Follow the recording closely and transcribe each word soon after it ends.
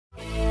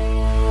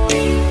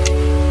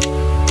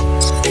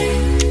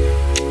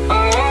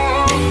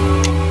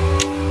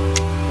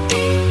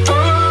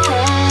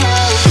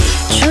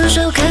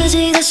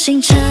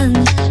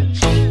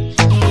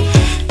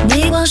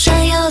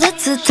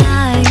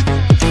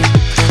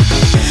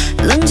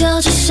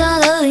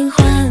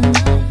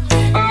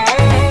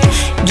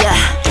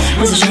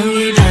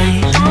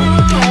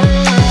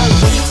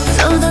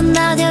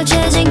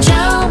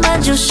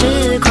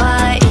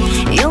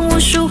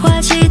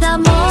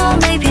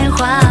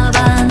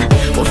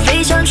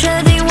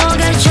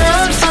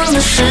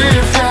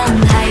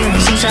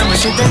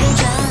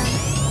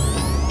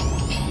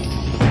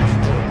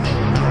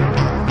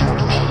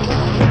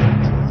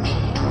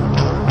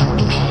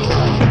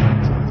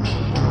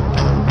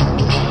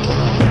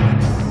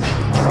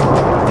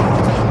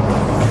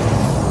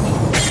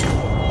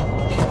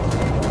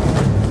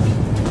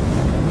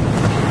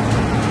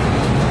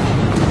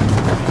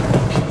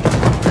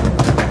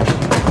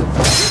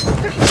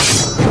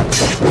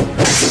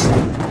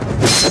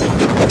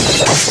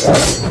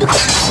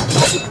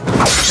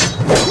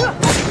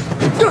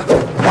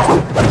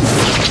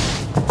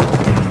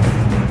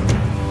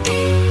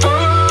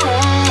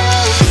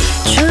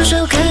触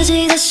手可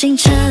及的星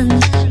辰，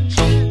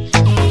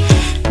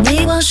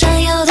逆光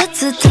闪耀的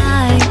姿态。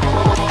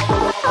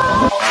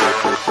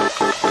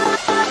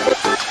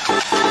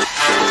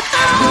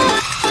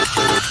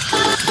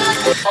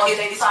All you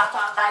ladies talk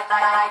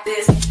like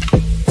this.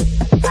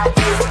 Like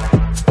this.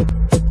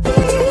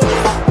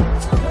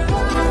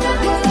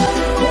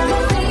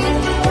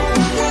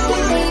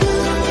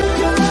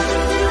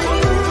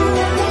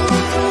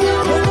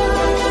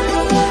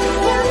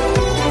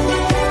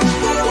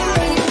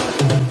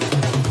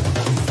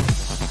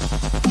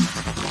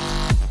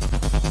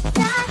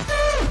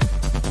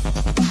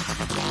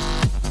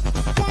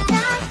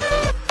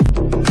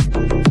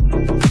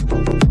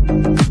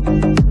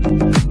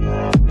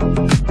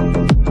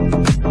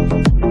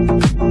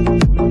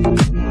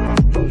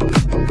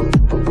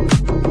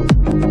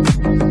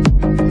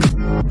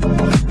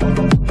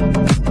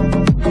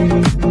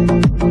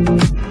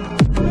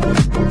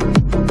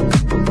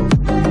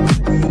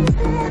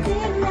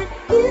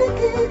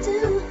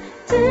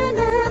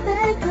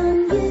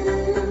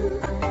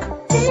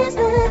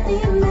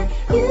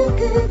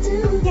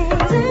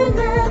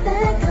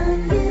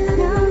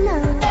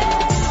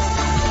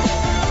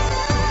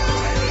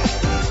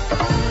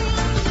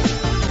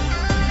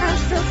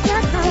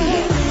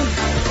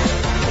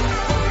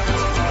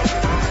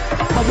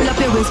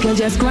 Girl,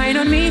 just grind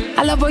on me.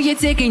 I love how you're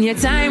taking your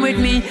time with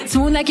me.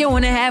 Smooth like you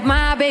wanna have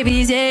my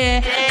babies,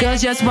 yeah. Girl,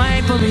 just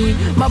wine for me.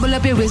 Bubble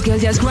up your waist, girl,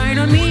 just grind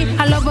on me.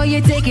 I love how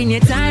you're taking your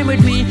time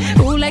with me.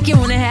 Ooh, like you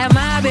wanna have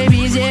my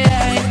babies, yeah,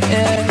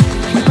 yeah.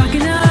 We're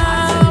backing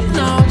up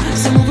now,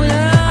 so move it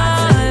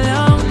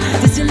along.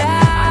 This is your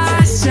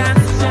last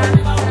chance.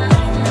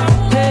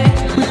 Hey,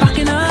 we're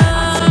backing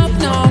up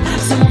now,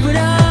 so move it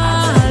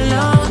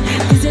along.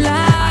 This is your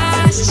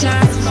last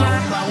chance.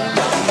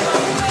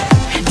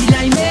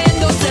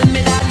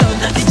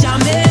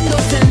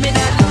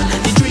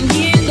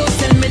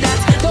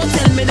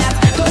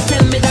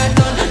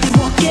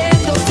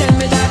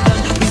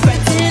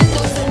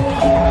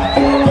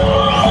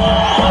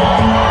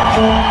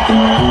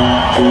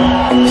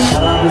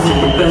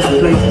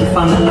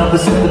 Find the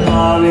lovers at the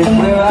bar is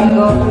where I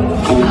go.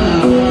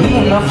 Me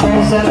and my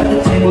friends sat at the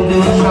table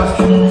doing shots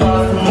from the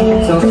bar and we can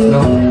talk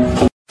slow.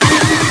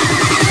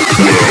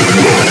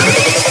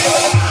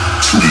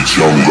 To the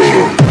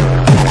jungle.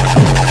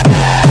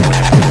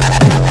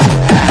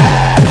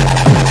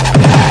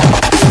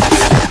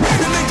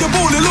 Better make your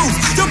booty loose,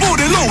 your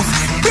booty loose.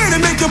 Better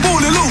make your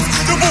booty loose,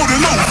 your booty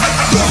loose.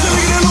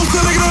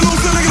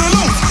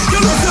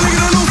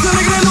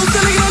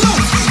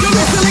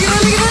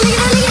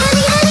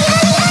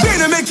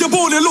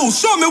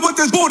 Show me what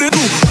this booty do.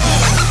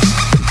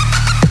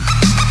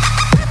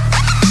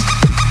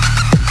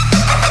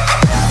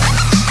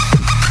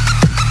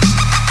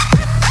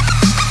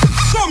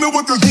 Show me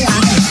what this booty do.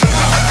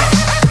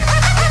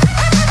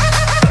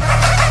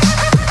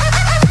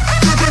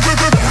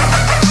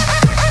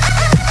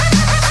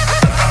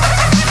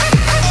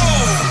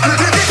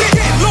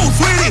 Get loose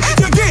with it.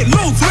 You get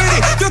loose with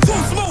it. You're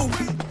too smooth.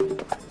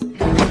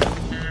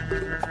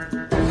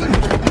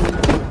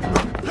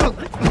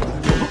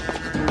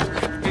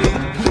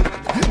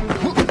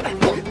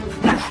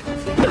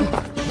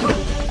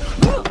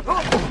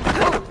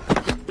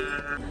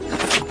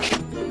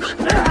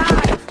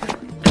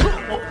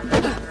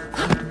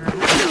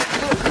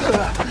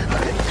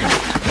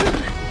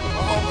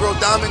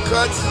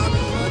 Kuts,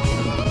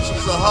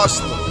 she's a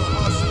hustler,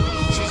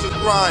 she's a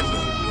grinder,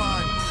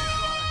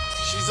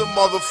 she's a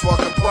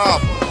motherfucking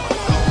problem.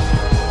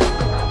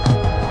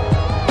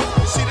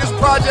 You see this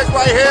project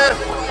right here?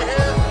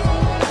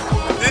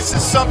 This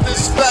is something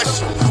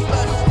special,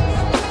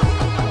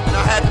 and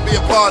I had to be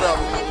a part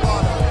of it.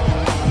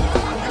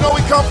 You know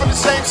we come from the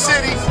same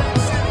city,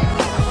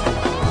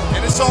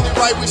 and it's only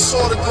right we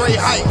saw the great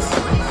heights.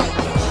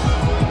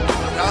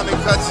 Diamond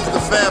Kuts is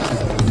the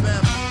family.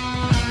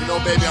 You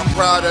know, baby, I'm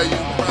proud of you.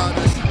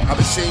 I've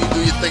been seeing you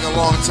do your thing a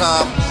long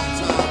time,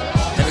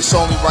 and it's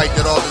only right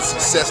that all the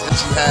success that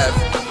you have.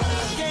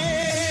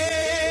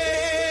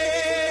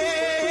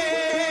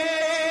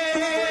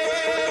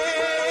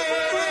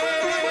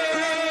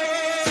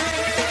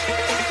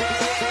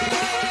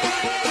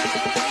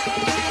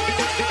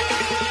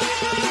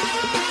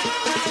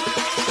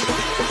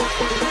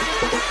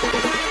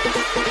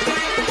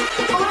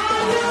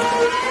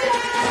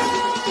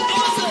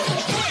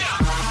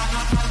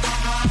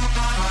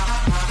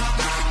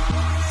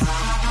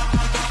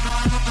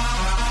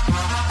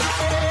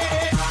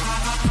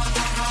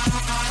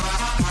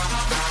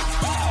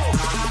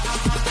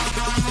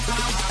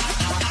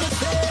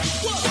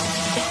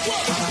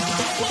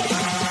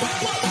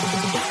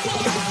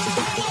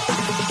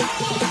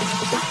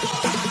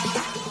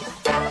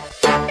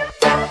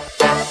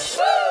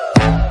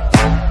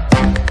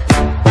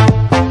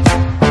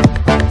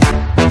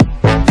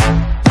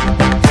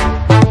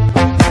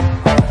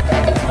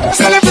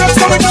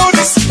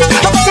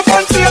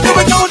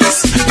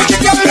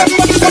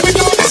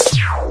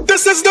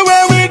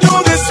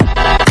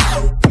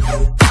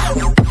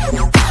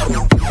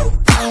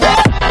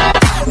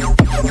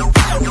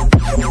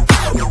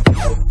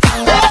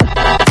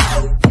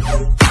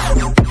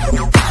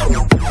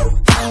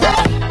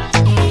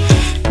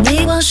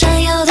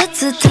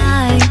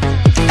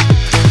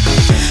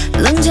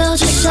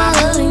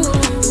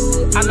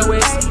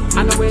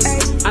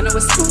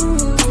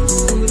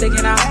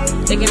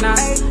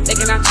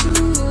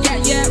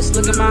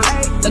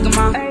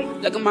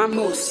 look at my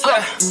moves.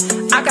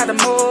 I got the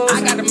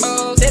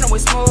moves, they know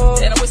it's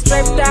smooth.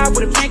 Straight out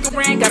with a pink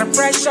ring, got a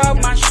fresh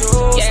off my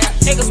shoes. Yeah,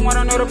 niggas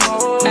wanna know the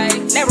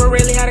move. Never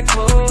really had a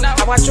clue. Now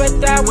I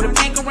straight out with a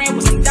pink ring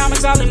with some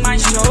diamonds all in my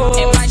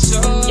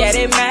shoes. Yeah,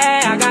 they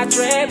mad, I got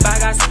drip, I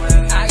got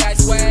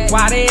swag.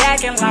 Why they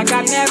acting like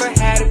I never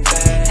had it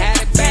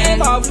bad?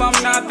 Came off from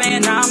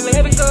nothing, now I'm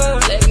living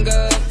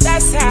good.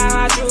 That's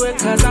how I do it,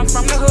 cause I'm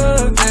from the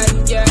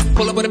hood. Yeah,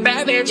 pull up with a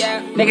bad bitch.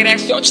 Nigga,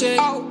 that's your chick.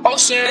 Oh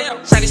shit,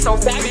 Shiny so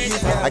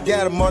savage. I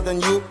got it more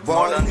than you,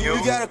 boy.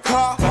 You got a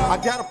car, I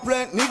got a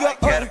plane,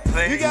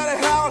 nigga. You got a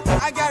house,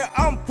 I got it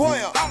on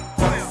point.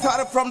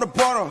 Started from the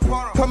bottom,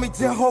 call me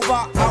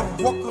Jehovah. I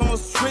walk on the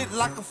street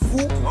like a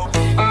fool.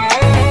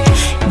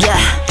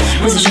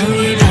 Yeah, was a show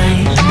you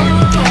night.